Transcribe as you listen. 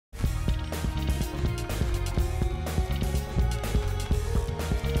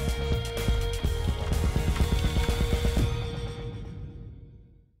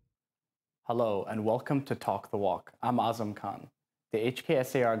Hello and welcome to Talk the Walk. I'm Azam Khan. The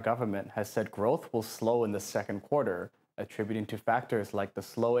HKSAR government has said growth will slow in the second quarter, attributing to factors like the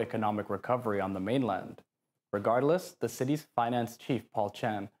slow economic recovery on the mainland. Regardless, the city's finance chief, Paul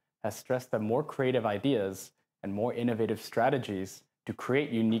Chan, has stressed that more creative ideas and more innovative strategies to create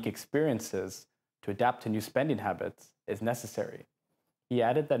unique experiences to adapt to new spending habits is necessary. He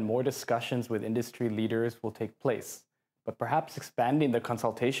added that more discussions with industry leaders will take place, but perhaps expanding the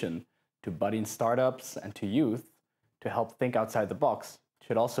consultation to budding startups and to youth to help think outside the box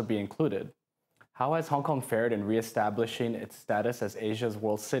should also be included. How has Hong Kong fared in reestablishing its status as Asia's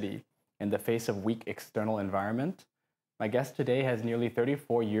world city in the face of weak external environment? My guest today has nearly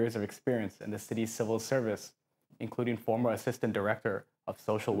 34 years of experience in the city's civil service, including former assistant director of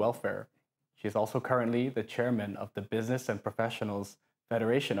social welfare. She is also currently the chairman of the Business and Professionals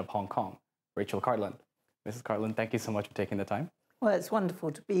Federation of Hong Kong, Rachel Cartland. Mrs. Cartland, thank you so much for taking the time. Well, it's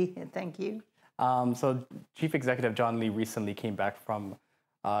wonderful to be here. Thank you. So Chief Executive John Lee recently came back from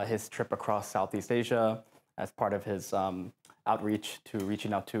his trip across Southeast Asia as part of his outreach to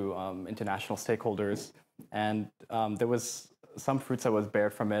reaching out to international stakeholders. And there was some fruits that was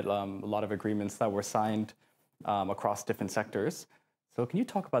bared from it, a lot of agreements that were signed across different sectors. So can you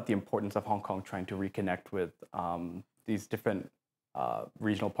talk about the importance of Hong Kong trying to reconnect with these different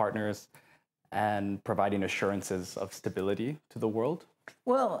regional partners and providing assurances of stability to the world?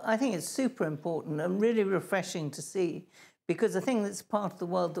 Well, I think it's super important and really refreshing to see, because I think it's part of the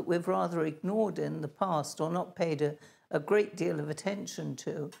world that we've rather ignored in the past or not paid a great deal of attention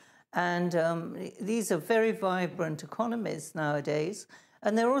to. And these are very vibrant economies nowadays.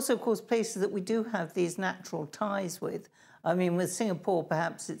 And there are also, of course, places that we do have these natural ties with. I mean, with Singapore,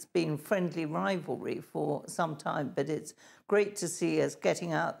 perhaps it's been friendly rivalry for some time, but it's great to see us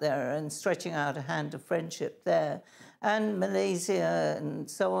getting out there and stretching out a hand of friendship there. And Malaysia and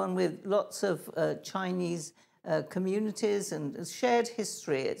so on, with lots of Chinese communities and shared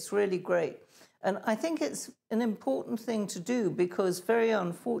history. It's really great. And I think it's an important thing to do because, very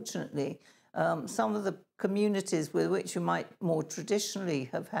unfortunately, some of the communities with which you might more traditionally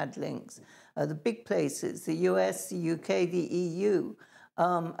have had links, the big places, the US, the UK, the EU,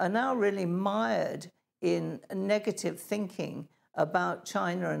 are now really mired in negative thinking about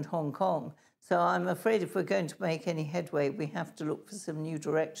China and Hong Kong. So I'm afraid if we're going to make any headway, we have to look for some new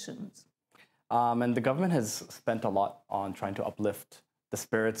directions. And the government has spent a lot on trying to uplift the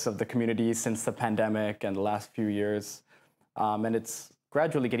spirits of the community since the pandemic and the last few years. And it's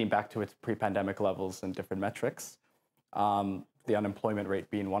gradually getting back to its pre-pandemic levels in different metrics, the unemployment rate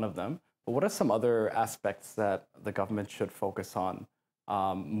being one of them. But what are some other aspects that the government should focus on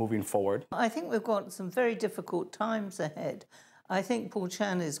moving forward? I think we've got some very difficult times ahead. I think Paul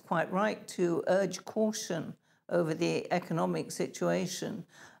Chan is quite right to urge caution over the economic situation.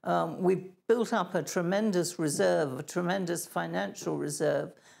 We've built up a tremendous reserve, a tremendous financial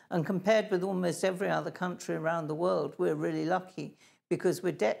reserve, and compared with almost every other country around the world, we're really lucky because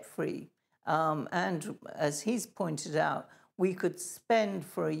we're debt-free. And as he's pointed out, we could spend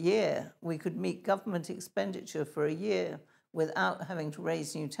for a year, we could meet government expenditure for a year without having to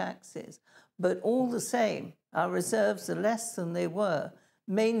raise new taxes. But all the same, our reserves are less than they were,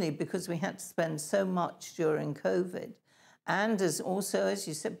 mainly because we had to spend so much during COVID. And as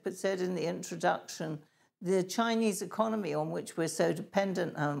you said in the introduction, the Chinese economy, on which we're so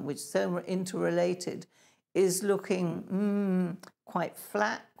dependent on, which is so interrelated, is looking quite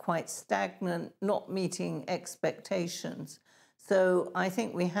flat, quite stagnant, not meeting expectations. So I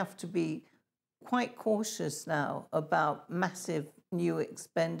think we have to be quite cautious now about massive new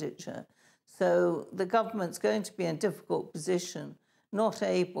expenditure. So the government's going to be in a difficult position, not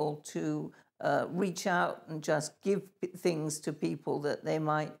able to reach out and just give things to people that they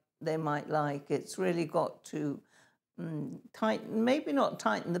might like. It's really got to tighten, maybe not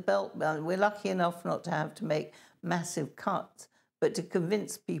tighten the belt. We're lucky enough not to have to make massive cuts, but to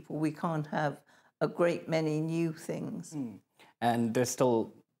convince people we can't have a great many new things. And there's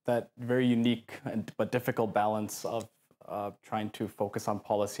still that very unique but difficult balance of trying to focus on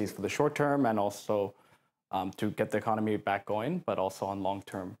policies for the short term and also to get the economy back going, but also on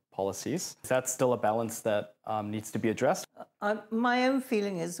long-term policies. Is that still a balance that needs to be addressed? My own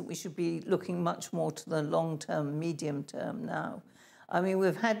feeling is that we should be looking much more to the long-term, medium-term now. I mean,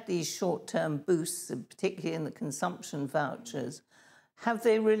 we've had these short-term boosts, particularly in the consumption vouchers. Have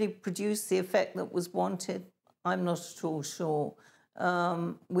they really produced the effect that was wanted? I'm not at all sure.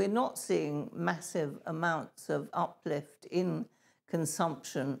 We're not seeing massive amounts of uplift in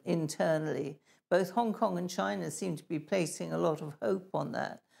consumption internally. Both Hong Kong and China seem to be placing a lot of hope on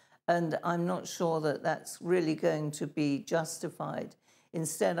that. And I'm not sure that that's really going to be justified.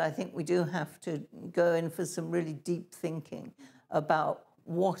 Instead, I think we do have to go in for some really deep thinking about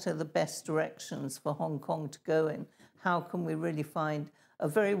what are the best directions for Hong Kong to go in. How can we really find a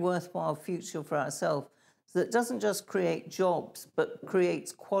very worthwhile future for ourselves that doesn't just create jobs, but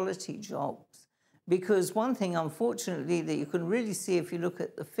creates quality jobs? Because one thing, unfortunately, that you can really see if you look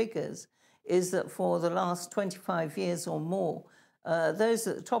at the figures is that for the last 25 years or more, those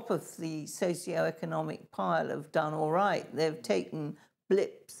at the top of the socio-economic pile have done all right. They've taken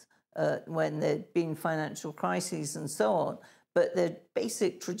blips when there'd been financial crises and so on, but their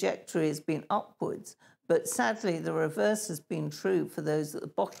basic trajectory has been upwards. But sadly, the reverse has been true for those at the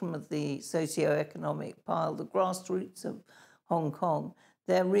bottom of the socio-economic pile, the grassroots of Hong Kong.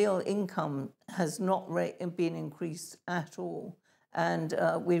 Their real income has not been increased at all. And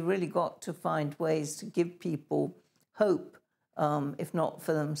we've really got to find ways to give people hope, if not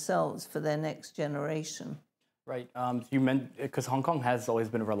for themselves, for their next generation. Right. You meant because Hong Kong has always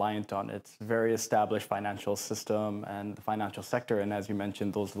been reliant on its very established financial system and the financial sector. And as you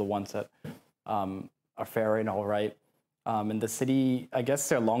mentioned, those are the ones that are faring all right. And the city, I guess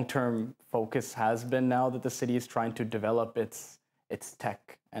their long-term focus has been now that the city is trying to develop its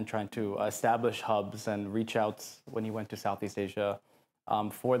tech and trying to establish hubs and reach out when he went to Southeast Asia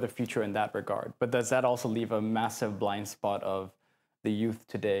for the future in that regard. But does that also leave a massive blind spot of the youth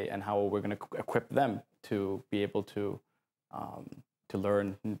today and how we're going to equip them to be able to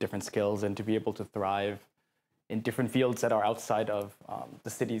learn different skills and to be able to thrive in different fields that are outside of the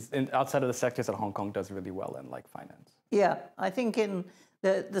cities, outside of the sectors that Hong Kong does really well in, like finance? Yeah, I think in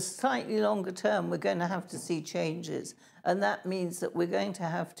the slightly longer term, we're going to have to see changes. And that means that we're going to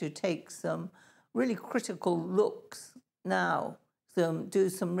have to take some really critical looks now, do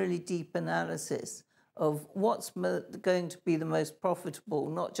some really deep analysis of what's going to be the most profitable,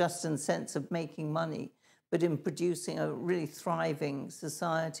 not just in the sense of making money, but in producing a really thriving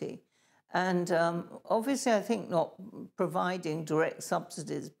society. And obviously, I think not providing direct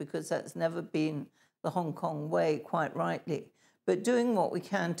subsidies, because that's never been the Hong Kong way, quite rightly, but doing what we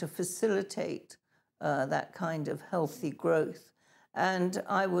can to facilitate that kind of healthy growth. And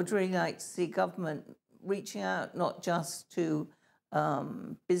I would really like to see government reaching out not just to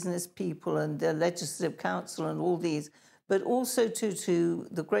business people and the Legislative Council and all these, but also to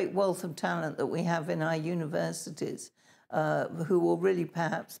the great wealth of talent that we have in our universities, who will really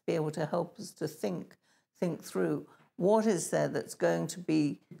perhaps be able to help us to think through what is there that's going to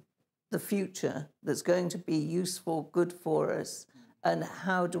be the future, that's going to be useful, good for us, and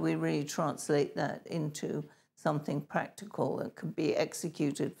how do we really translate that into something practical that can be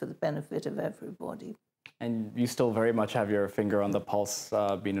executed for the benefit of everybody. And you still very much have your finger on the pulse,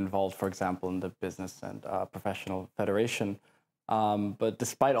 being involved, for example, in the Business and Professional Federation. But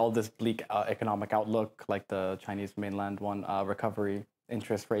despite all this bleak economic outlook, like the Chinese mainland one, recovery,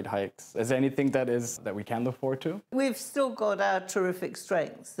 interest rate hikes, is there anything that we can look forward to? We've still got our terrific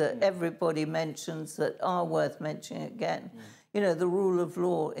strengths that everybody mentions that are worth mentioning again. You know, the rule of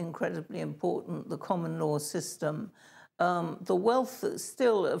law, incredibly important, the common law system, the wealth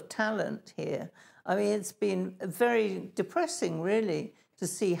still of talent here. I mean, it's been very depressing, really, to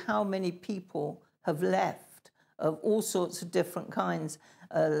see how many people have left of all sorts of different kinds.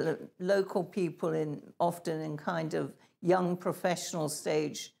 Local people often in kind of young professional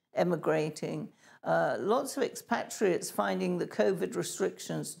stage emigrating. Lots of expatriates finding the COVID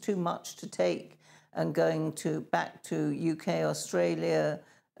restrictions too much to take and going back to UK, Australia,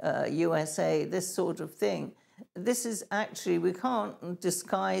 USA, this sort of thing. This is actually, we can't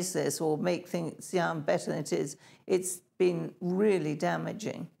disguise this or make things sound better than it is. It's been really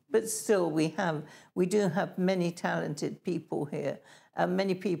damaging. But still, we do have many talented people here, and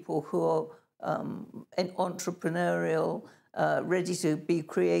many people who are entrepreneurial, ready to be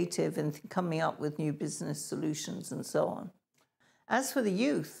creative and coming up with new business solutions and so on. As for the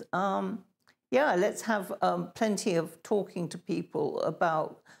youth, yeah, let's have plenty of talking to people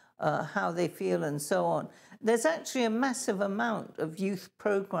about how they feel and so on. There's actually a massive amount of youth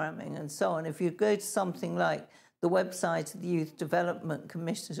programming and so on. If you go to something like the website of the Youth Development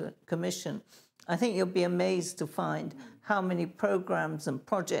Commission, I think you'll be amazed to find how many programs and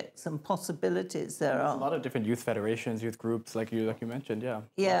projects and possibilities there are. There's a lot of different youth federations, youth groups, like you mentioned, yeah.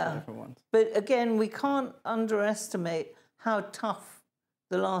 Yeah. Lots of different ones. But again, we can't underestimate how tough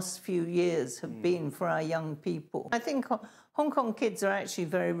the last few years have been for our young people. I think Hong Kong kids are actually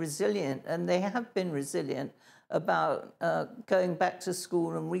very resilient, and they have been resilient about going back to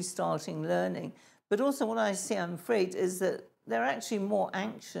school and restarting learning. But also what I see, I'm afraid, is that they're actually more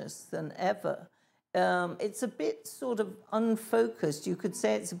anxious than ever. It's a bit sort of unfocused. You could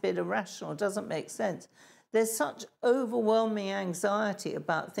say it's a bit irrational. It doesn't make sense. there's such overwhelming anxiety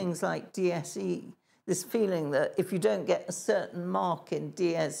about things like DSE, this feeling that if you don't get a certain mark in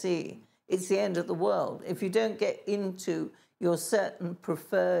DSE, it's the end of the world. If you don't get into your certain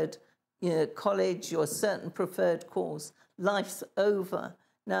preferred college, your certain preferred course, life's over.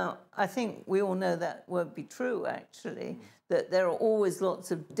 Now, I think we all know that won't be true, actually, that there are always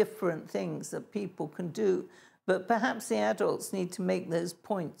lots of different things that people can do. But perhaps the adults need to make those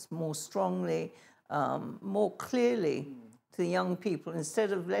points more strongly, more clearly to the young people,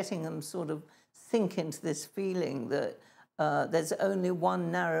 instead of letting them sort of sink into this feeling that there's only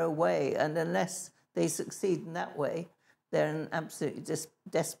one narrow way, and unless they succeed in that way, they're in an absolutely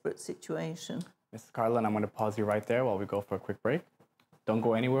desperate situation. Mrs. Cartland, I'm going to pause you right there while we go for a quick break. Don't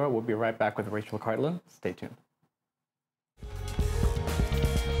go anywhere. We'll be right back with Rachel Cartland. Stay tuned.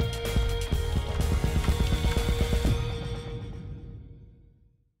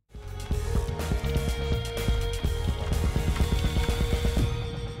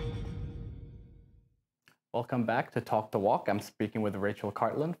 Welcome back to Talk the Walk. I'm speaking with Rachel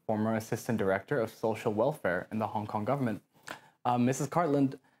Cartland, former Assistant Director of Social Welfare in the Hong Kong government. Mrs.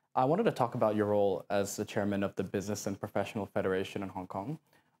 Cartland, I wanted to talk about your role as the chairman of the Business and Professional Federation in Hong Kong.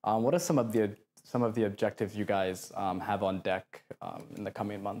 What are some of the objectives you guys have on deck in the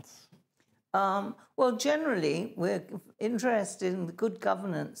coming months? Well, generally, we're interested in the good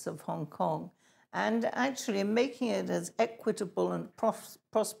governance of Hong Kong and actually in making it as equitable and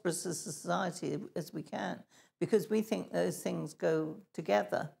prosperous a society as we can, because we think those things go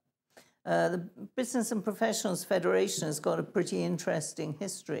together. The Business and Professionals Federation has got a pretty interesting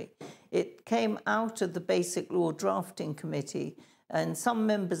history. It came out of the Basic Law Drafting Committee, and some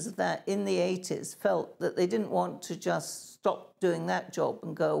members of that in the 80s felt that they didn't want to just stop doing that job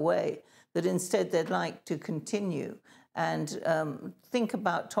and go away, that instead they'd like to continue and think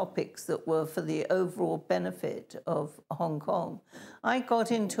about topics that were for the overall benefit of Hong Kong. I got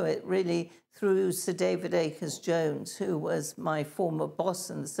into it really through Sir David Akers-Jones, who was my former boss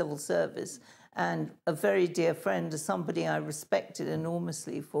in the civil service and a very dear friend, somebody I respected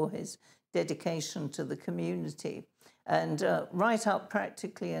enormously for his dedication to the community. And right up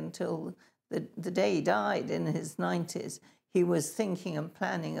practically until the day he died in his 90s, he was thinking and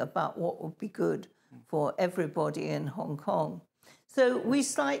planning about what would be good for everybody in Hong Kong. So we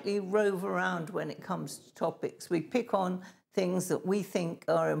slightly rove around when it comes to topics. We pick on things that we think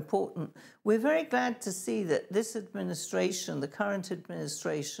are important. We're very glad to see that this administration, the current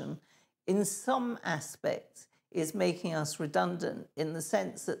administration, in some aspects is making us redundant, in the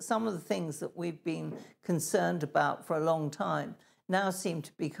sense that some of the things that we've been concerned about for a long time now seem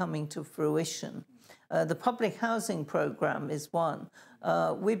to be coming to fruition. The public housing program is one.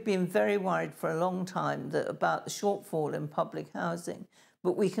 We've been very worried for a long time about the shortfall in public housing,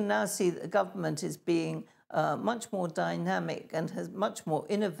 but we can now see that the government is being much more dynamic and has much more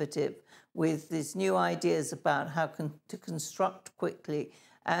innovative with these new ideas about how to construct quickly,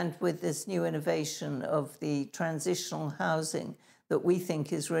 and with this new innovation of the transitional housing that we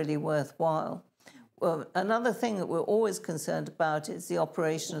think is really worthwhile. Well, another thing that we're always concerned about is the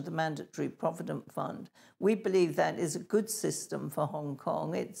operation of the Mandatory Provident Fund. We believe that is a good system for Hong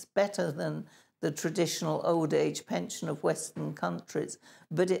Kong. It's better than the traditional old age pension of Western countries,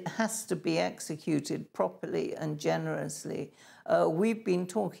 but it has to be executed properly and generously. We've been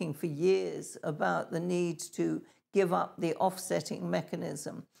talking for years about the need to give up the offsetting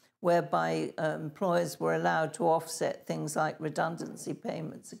mechanism, whereby employers were allowed to offset things like redundancy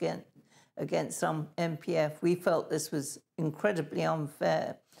payments against some MPF. We felt this was incredibly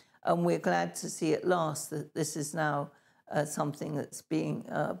unfair, and we're glad to see at last that this is now something that's being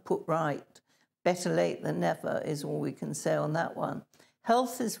put right. Better late than never is all we can say on that one.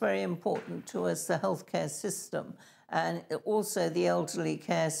 Health is very important to us, the healthcare system, and also the elderly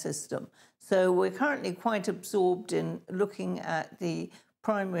care system. So we're currently quite absorbed in looking at the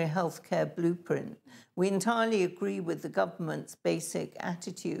primary healthcare blueprint. We entirely agree with the government's basic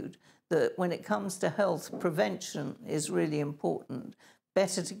attitude that when it comes to health, prevention is really important.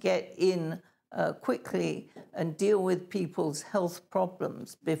 Better to get in quickly and deal with people's health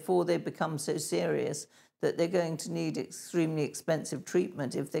problems before they become so serious that they're going to need extremely expensive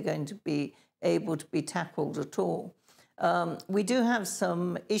treatment if they're going to be able to be tackled at all. We do have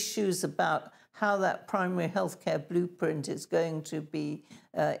some issues about how that primary healthcare blueprint is going to be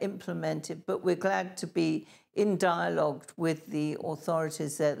implemented, but we're glad to be in dialogue with the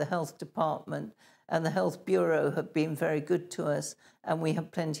authorities there. The Health Department and the Health Bureau have been very good to us, and we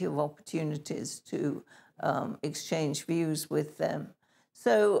have plenty of opportunities to exchange views with them.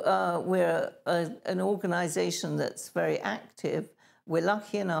 So we're an organisation that's very active. we're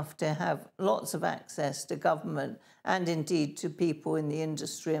lucky enough to have lots of access to government and indeed to people in the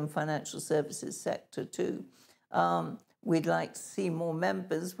industry and financial services sector too. We'd like to see more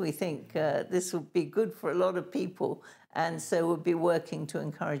members. We think this would be good for a lot of people, and so we'll be working to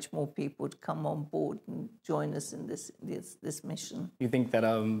encourage more people to come on board and join us in this mission. You think that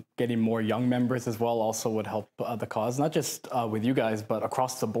getting more young members as well also would help the cause, not just with you guys, but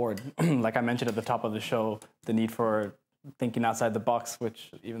across the board? Like I mentioned at the top of the show, the need for thinking outside the box,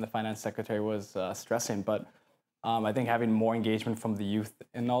 which even the finance secretary was stressing. But I think having more engagement from the youth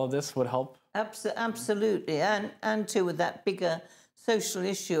in all of this would help. Absolutely, and too with that bigger social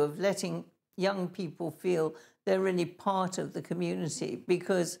issue of letting young people feel they're really part of the community,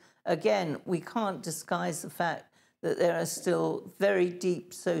 because again, we can't disguise the fact that there are still very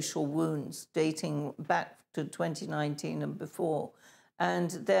deep social wounds dating back to 2019 and before,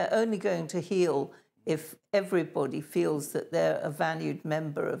 and they're only going to heal if everybody feels that they're a valued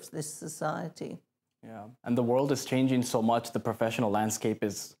member of this society. Yeah, and the world is changing so much. The professional landscape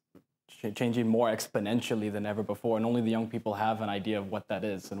is changing more exponentially than ever before, and only the young people have an idea of what that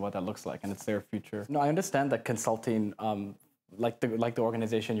is and what that looks like, and it's their future. No, I understand that consulting, like the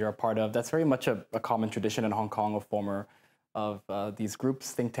organization you're a part of, that's very much a common tradition in Hong Kong of these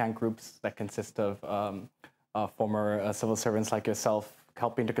groups, think tank groups that consist of former civil servants like yourself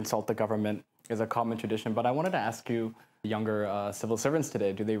helping to consult the government is a common tradition. But I wanted to ask you, younger civil servants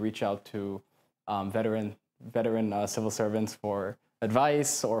today, do they reach out to veteran civil servants for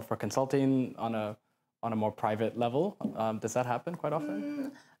advice or for consulting on a more private level? Does that happen quite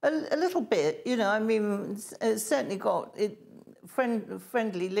often? A little bit, you know. I mean, it's certainly got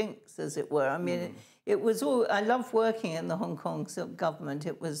friendly links, as it were. I mean, it was all. I loved working in the Hong Kong government.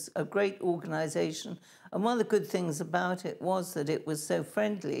 It was a great organisation, and one of the good things about it was that it was so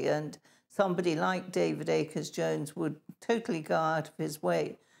friendly, and somebody like David Akers-Jones would totally go out of his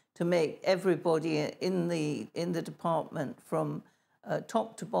way to make everybody in the department from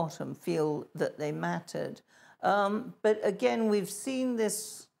top to bottom feel that they mattered. But again, we've seen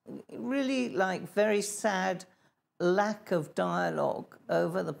this really very sad lack of dialogue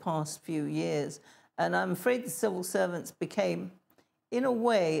over the past few years. And I'm afraid the civil servants became, in a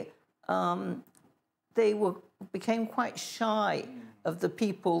way, became quite shy of the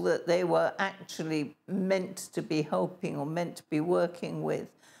people that they were actually meant to be helping or meant to be working with.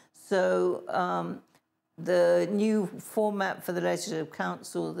 So the new format for the Legislative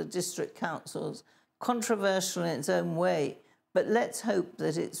Council, the district councils, controversial in its own way, but let's hope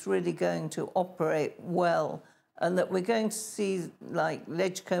that it's really going to operate well and that we're going to see, like,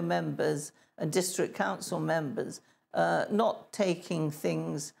 LegCo members and district council members not taking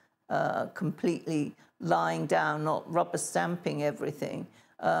things completely lying down, not rubber stamping everything,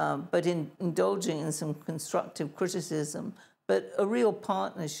 but indulging in some constructive criticism, but a real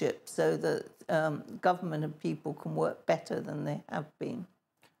partnership so that government and people can work better than they have been.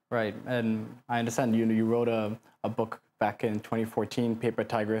 Right, and I understand you wrote a book back in 2014, Paper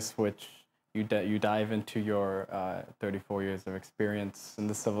Tigress, which you dive into your 34 years of experience in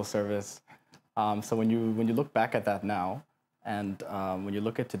the civil service. So when you look back at that now, and when you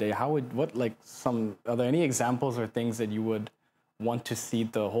look at today, are there any examples or things that you would want to see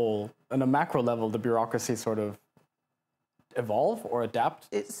the whole, on a macro level, the bureaucracy sort of evolve or adapt?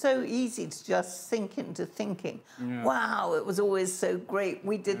 It's so easy to just sink into thinking, wow, it was always so great,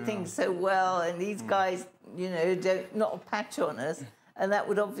 we did things so well, and these guys, you know, don't not a patch on us, and that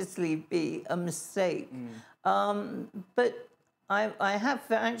would obviously be a mistake. But I have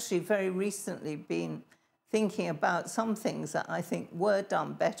actually very recently been thinking about some things that I think were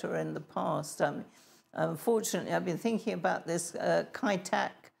done better in the past. Unfortunately, I've been thinking about this Kai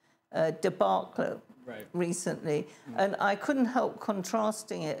Tak debacle recently, and I couldn't help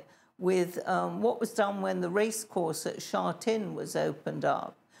contrasting it with what was done when the racecourse at Sha Tin was opened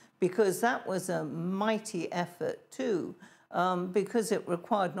up, because that was a mighty effort too, because it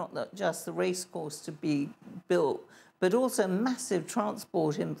required not just the racecourse to be built, but also massive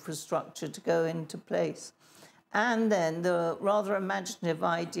transport infrastructure to go into place. And then the rather imaginative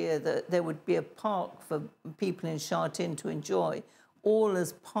idea that there would be a park for people in Sha Tin to enjoy, all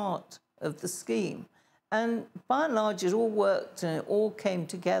as part of the scheme. And by and large, it all worked and it all came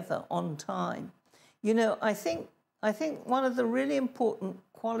together on time. You know, I think one of the really important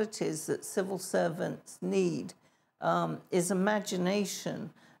qualities that civil servants need is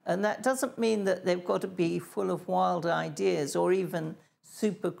imagination. And that doesn't mean that they've got to be full of wild ideas or even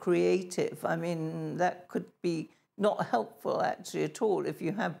super creative. I mean, that could be not helpful actually at all if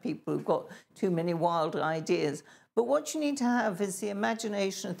you have people who've got too many wild ideas. But what you need to have is the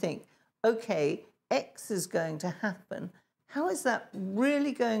imagination to think, okay, X is going to happen. how is that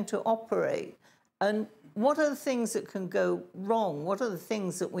really going to operate? And what are the things that can go wrong? What are the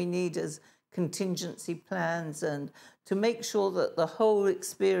things that we need as contingency plans, and to make sure that the whole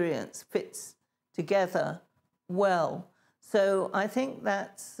experience fits together well? So I think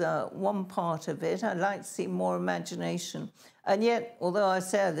that's one part of it. I'd like to see more imagination. And yet, although I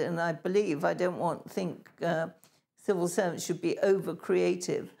said, and I believe, I don't think civil servants should be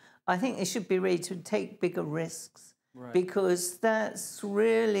over-creative, I think they should be ready to take bigger risks. Right. Because that's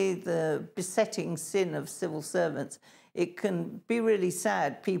really the besetting sin of civil servants. It can be really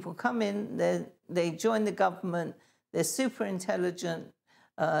sad. People come in, they join the government, they're super intelligent,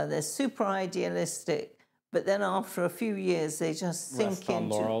 they're super idealistic, but then after a few years, they just sink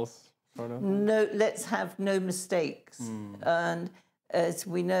into laurels, sort of. No, let's have no mistakes. And as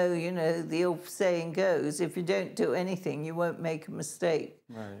we know, the old saying goes, if you don't do anything, you won't make a mistake.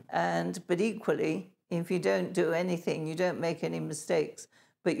 Right. But equally, if you don't do anything, you don't make any mistakes,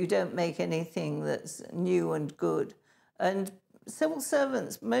 but you don't make anything that's new and good. And civil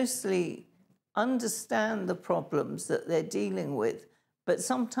servants mostly understand the problems that they're dealing with, but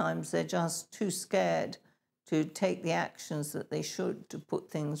sometimes they're just too scared to take the actions that they should to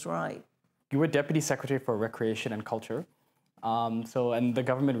put things right. You were Deputy Secretary for Recreation and Culture. And the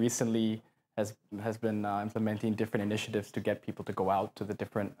government recently has been implementing different initiatives to get people to go out to the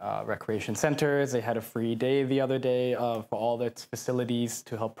different recreation centers. They had a free day the other day for all its facilities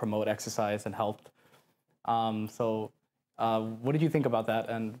to help promote exercise and health. What did you think about that,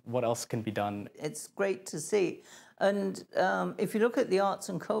 and what else can be done? It's great to see. And if you look at the arts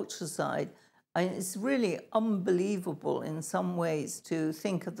and culture side, it's really unbelievable in some ways to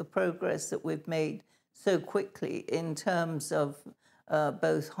think of the progress that we've made so quickly in terms of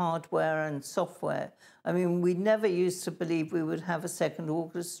both hardware and software. I mean, we never used to believe we would have a second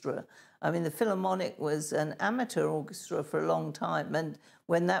orchestra. I mean, the Philharmonic was an amateur orchestra for a long time, and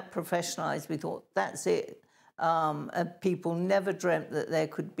when that professionalized, we thought, that's it. And people never dreamt that there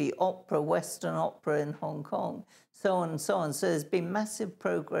could be opera, Western opera in Hong Kong, so on and so on. So there's been massive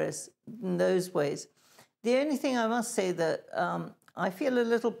progress in those ways. The only thing I must say that I feel a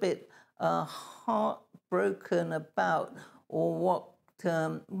little bit heartbroken about, or what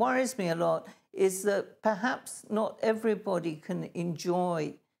worries me a lot, is that perhaps not everybody can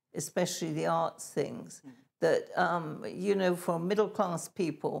enjoy, especially the arts things. That, for middle-class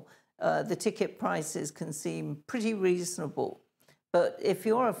people, the ticket prices can seem pretty reasonable. But if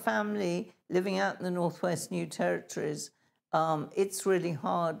you're a family living out in the Northwest New Territories, it's really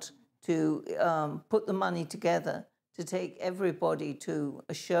hard to put the money together to take everybody to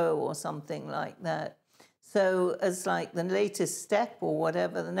a show or something like that. So as like the latest step, or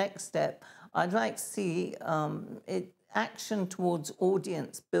whatever the next step, I'd like to see action towards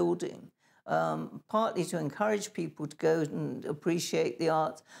audience building. Partly to encourage people to go and appreciate the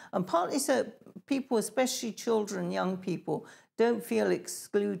arts, and partly so people, especially children, young people, don't feel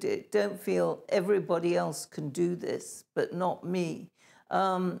excluded, don't feel everybody else can do this, but not me.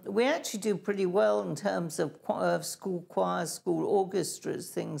 We actually do pretty well in terms of school choirs, school orchestras,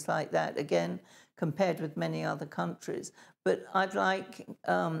 things like that, again, compared with many other countries. But I'd like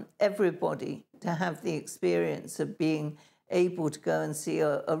everybody to have the experience of being able to go and see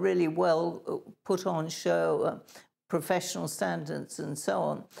a really well put on show, professional standards and so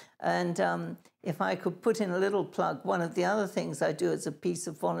on. And if I could put in a little plug, one of the other things I do as a piece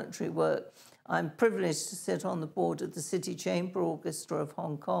of voluntary work, I'm privileged to sit on the board of the City Chamber Orchestra of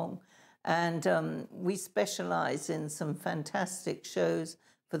Hong Kong. And we specialize in some fantastic shows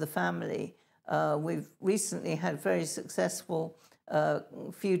for the family. We've recently had very successful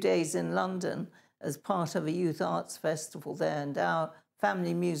few days in London as part of a youth arts festival there, and our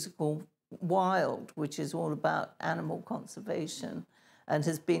family musical Wild, which is all about animal conservation and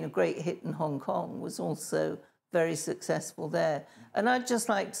has been a great hit in Hong Kong, was also very successful there. And I'd just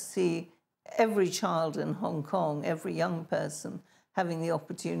like to see every child in Hong Kong, every young person, having the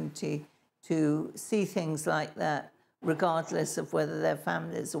opportunity to see things like that, regardless of whether their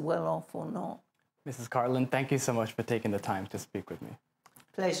families are well off or not. Mrs. Cartland, thank you so much for taking the time to speak with me.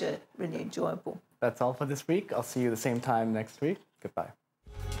 Pleasure, really enjoyable. That's all for this week. I'll see you the same time next week. Goodbye.